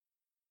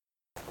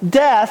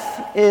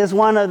Death is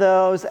one of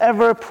those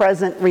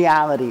ever-present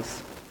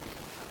realities.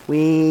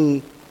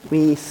 We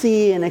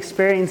see and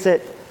experience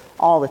it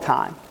all the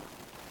time.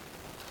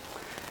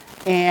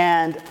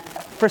 And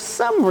for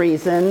some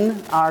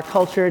reason, our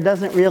culture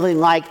doesn't really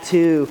like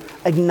to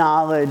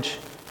acknowledge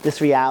this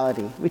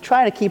reality. We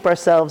try to keep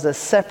ourselves as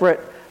separate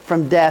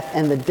from death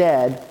and the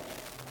dead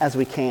as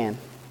we can.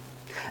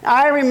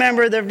 I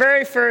remember the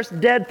very first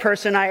dead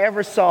person I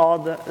ever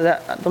saw,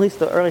 at least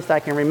the earliest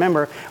I can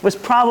remember, was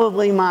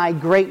probably my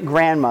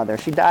great-grandmother.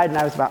 She died when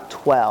I was about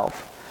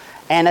 12.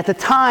 And at the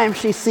time,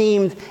 she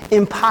seemed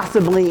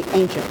impossibly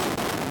ancient.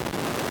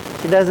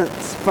 She doesn't,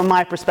 from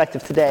my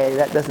perspective today,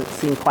 that doesn't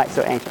seem quite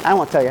so ancient. I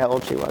won't tell you how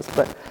old she was,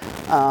 but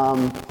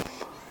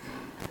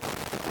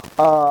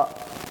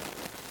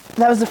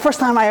that was the first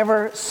time I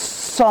ever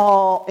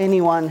saw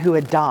anyone who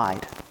had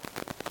died.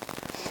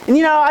 And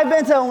I've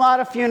been to a lot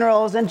of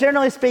funerals, and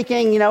generally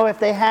speaking, if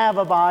they have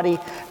a body,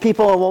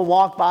 people will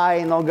walk by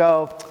and they'll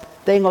go,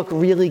 they look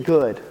really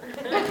good.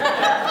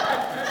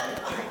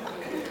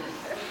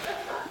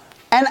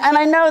 And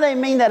I know they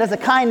mean that as a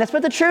kindness,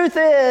 but the truth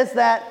is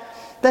that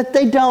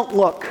they don't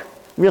look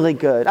really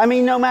good. I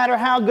mean, no matter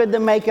how good the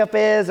makeup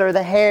is, or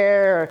the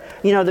hair,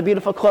 or, the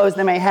beautiful clothes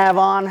they may have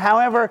on,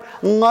 however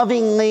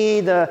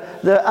lovingly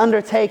the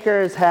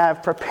undertakers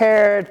have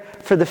prepared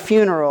for the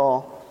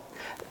funeral,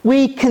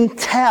 we can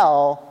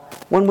tell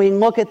when we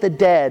look at the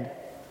dead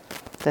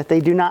that they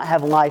do not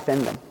have life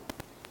in them.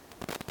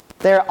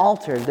 They're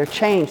altered, they're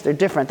changed, they're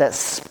different. That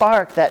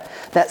spark,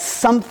 that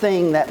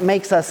something that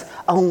makes us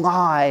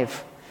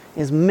alive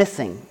is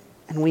missing.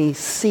 And we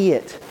see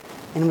it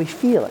and we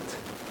feel it.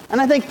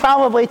 And I think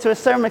probably to a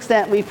certain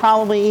extent we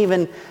probably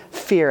even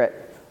fear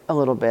it a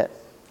little bit.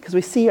 Because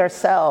we see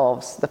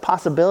ourselves, the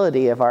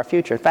possibility of our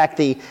future. In fact,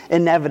 the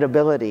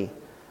inevitability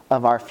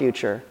of our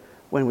future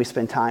when we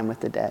spend time with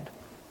the dead.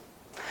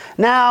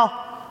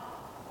 Now,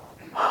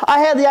 I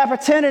had the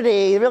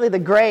opportunity, really the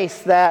grace,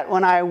 that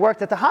when I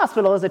worked at the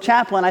hospital as a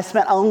chaplain, I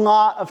spent a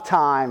lot of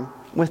time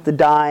with the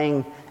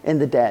dying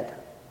and the dead.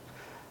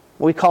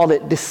 We called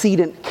it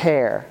decedent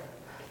care.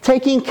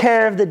 Taking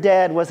care of the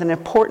dead was an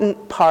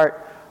important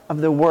part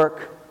of the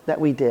work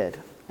that we did.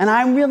 And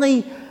I'm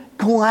really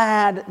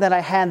glad that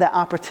I had that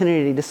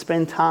opportunity to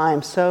spend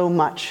time so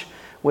much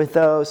with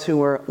those who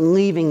were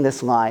leaving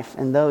this life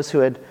and those who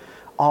had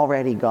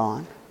already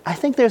gone. I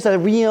think there's a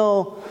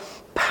real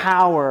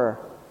power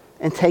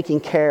in taking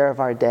care of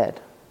our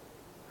dead.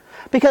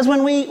 Because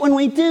when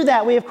we do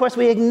that, we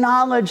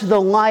acknowledge the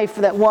life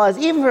that was,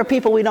 even for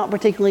people we don't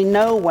particularly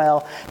know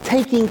well.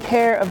 Taking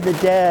care of the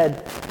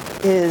dead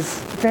is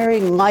very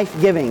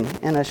life-giving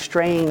in a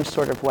strange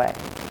sort of way.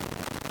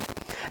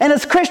 And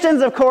as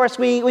Christians, of course,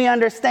 we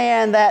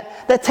understand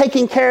that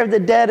taking care of the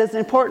dead is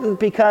important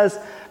because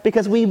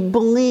we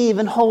believe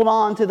and hold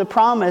on to the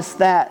promise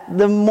that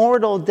the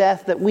mortal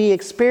death that we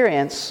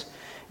experience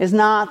is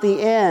not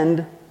the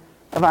end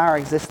of our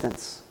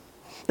existence.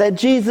 That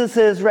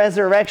Jesus'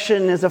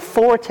 resurrection is a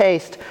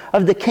foretaste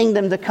of the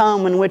kingdom to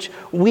come in which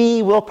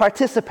we will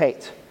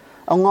participate,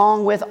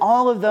 along with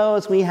all of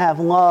those we have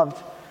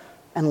loved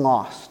and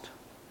lost.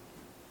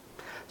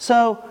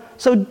 So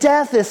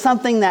death is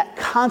something that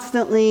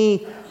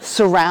constantly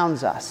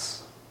surrounds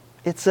us.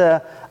 It's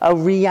a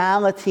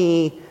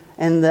reality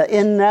and the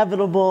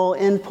inevitable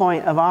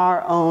endpoint of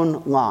our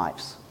own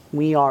lives.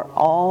 We are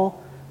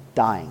all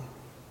dying.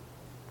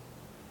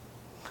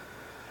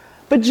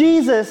 But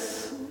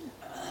Jesus,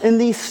 in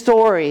these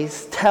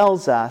stories,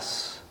 tells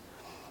us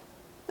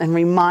and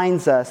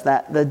reminds us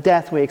that the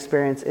death we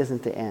experience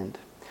isn't the end.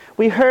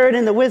 We heard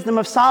in the wisdom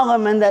of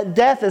Solomon that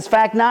death is, in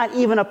fact, not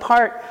even a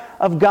part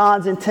of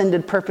God's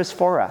intended purpose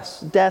for us.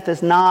 Death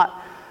is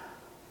not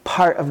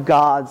part of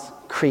God's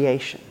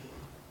creation.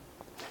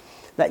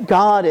 That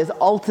God is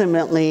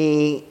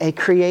ultimately a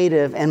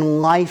creative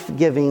and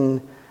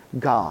life-giving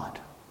God.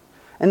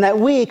 And that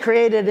we,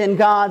 created in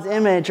God's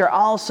image, are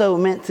also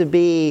meant to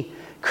be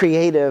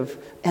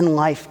creative and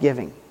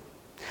life-giving.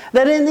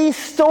 That in these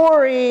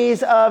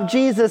stories of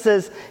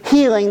Jesus'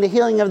 healing, the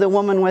healing of the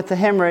woman with the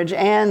hemorrhage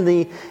and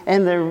the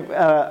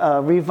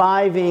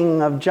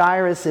reviving of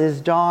Jairus'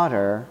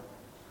 daughter,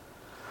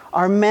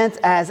 are meant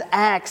as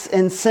acts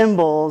and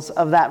symbols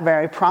of that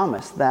very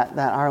promise, that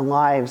our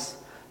lives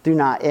do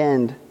not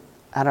end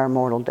at our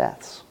mortal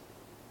deaths.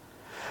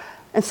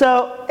 And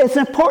so it's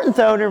important,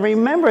 though, to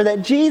remember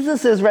that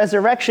Jesus'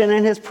 resurrection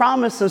and his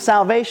promise of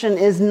salvation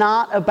is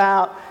not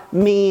about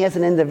me as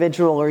an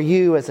individual or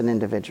you as an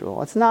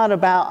individual. It's not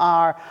about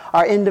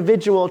our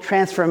individual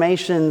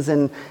transformations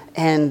and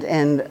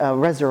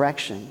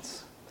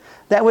resurrections.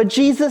 That what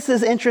Jesus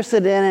is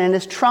interested in and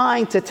is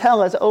trying to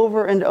tell us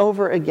over and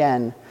over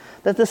again,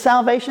 that the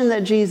salvation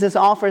that Jesus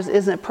offers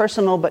isn't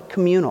personal but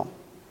communal.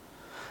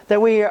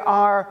 That we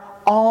are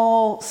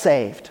all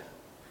saved.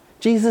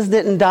 Jesus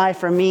didn't die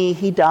for me,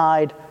 he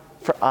died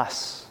for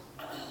us.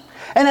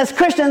 And as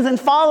Christians and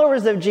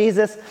followers of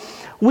Jesus,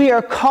 we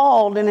are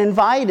called and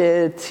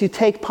invited to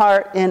take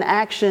part in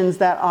actions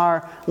that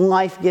are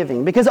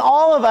life-giving. Because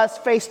all of us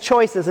face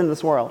choices in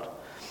this world.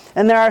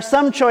 And there are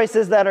some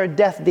choices that are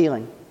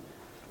death-dealing.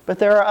 but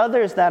there are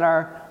others that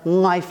are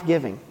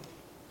life-giving.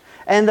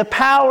 And the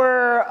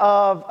power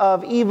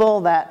of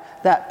evil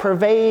that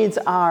pervades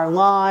our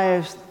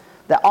lives,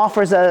 that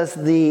offers us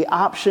the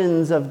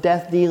options of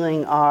death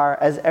dealing, are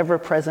as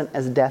ever-present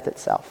as death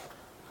itself.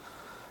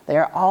 They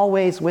are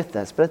always with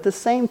us. But at the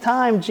same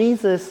time,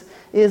 Jesus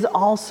is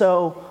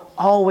also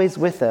always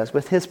with us,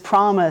 with his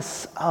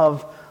promise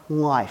of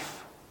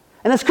life.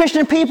 And as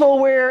Christian people,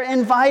 we're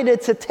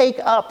invited to take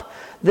up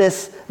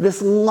this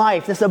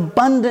life, this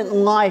abundant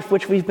life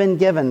which we've been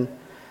given,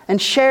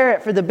 and share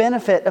it for the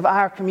benefit of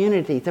our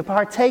community, to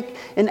partake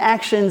in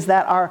actions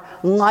that are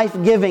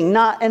life-giving,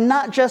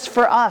 not just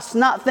for us,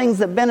 not things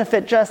that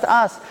benefit just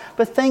us,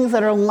 but things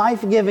that are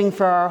life-giving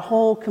for our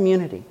whole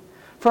community,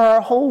 for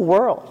our whole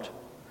world.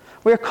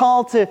 We're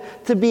called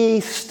to be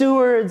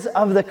stewards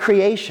of the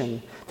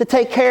creation, to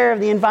take care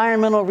of the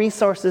environmental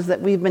resources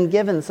that we've been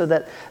given so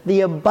that the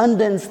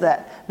abundance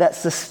that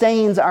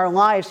sustains our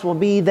lives will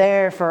be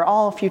there for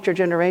all future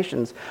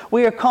generations.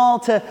 We are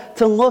called to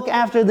look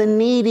after the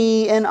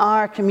needy in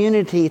our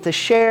community, to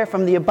share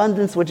from the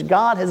abundance which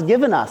God has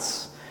given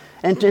us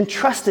and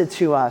entrusted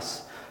to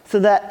us, so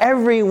that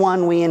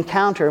everyone we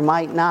encounter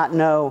might not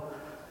know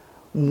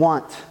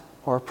want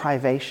or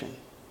privation.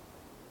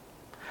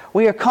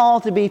 We are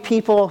called to be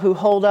people who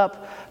hold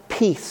up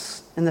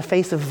peace in the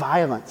face of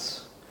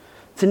violence,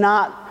 to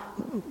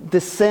not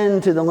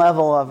descend to the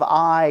level of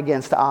eye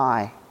against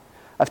eye,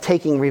 of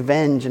taking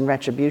revenge and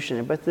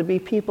retribution, but to be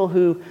people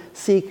who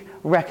seek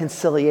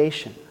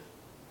reconciliation,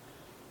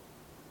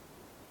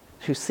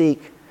 who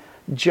seek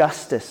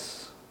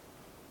justice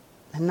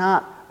and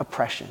not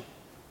oppression.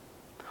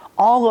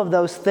 All of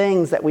those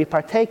things that we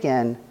partake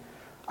in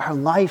are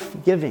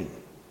life-giving.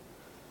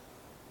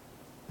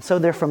 So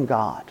they're from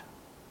God.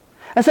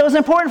 And so it's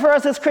important for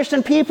us as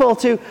Christian people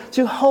to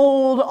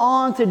hold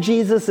on to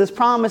Jesus'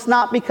 promise,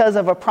 not because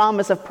of a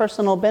promise of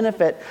personal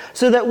benefit,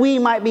 so that we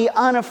might be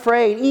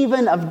unafraid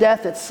even of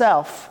death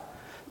itself,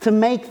 to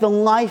make the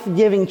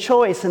life-giving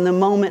choice in the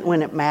moment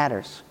when it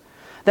matters.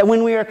 That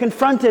when we are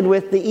confronted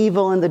with the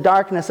evil and the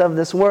darkness of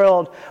this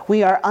world,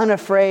 we are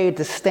unafraid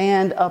to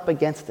stand up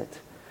against it,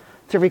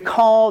 to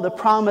recall the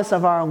promise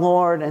of our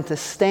Lord and to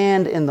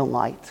stand in the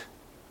light.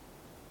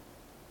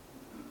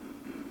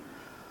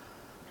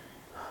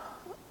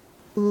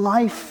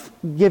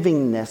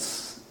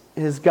 Life-givingness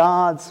is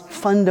God's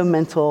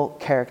fundamental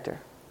character.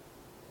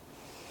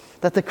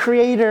 That the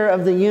creator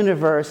of the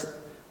universe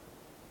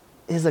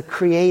is a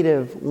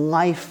creative,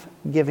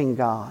 life-giving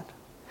God.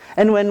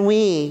 And when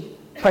we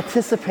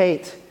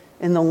participate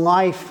in the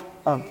life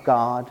of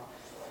God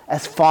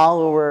as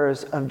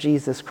followers of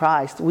Jesus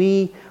Christ,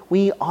 we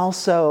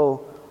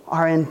also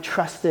are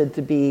entrusted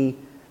to be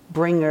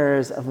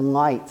bringers of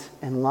light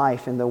and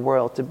life in the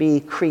world, to be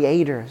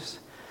creators,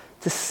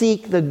 to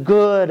seek the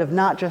good of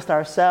not just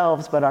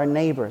ourselves, but our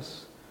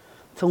neighbors,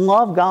 to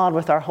love God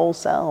with our whole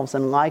selves,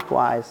 and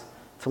likewise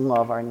to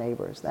love our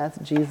neighbors. That's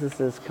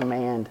Jesus'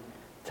 command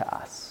to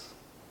us.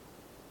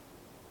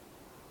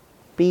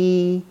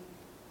 Be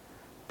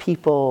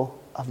people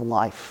of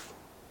life.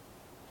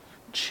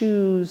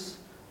 Choose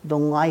the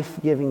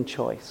life-giving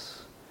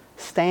choice.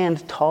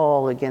 Stand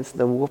tall against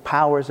the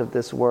powers of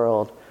this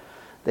world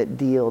that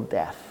deal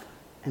death,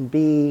 and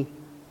be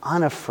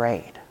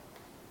unafraid,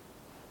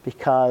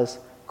 because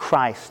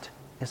Christ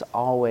is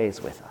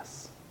always with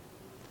us.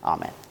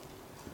 Amen.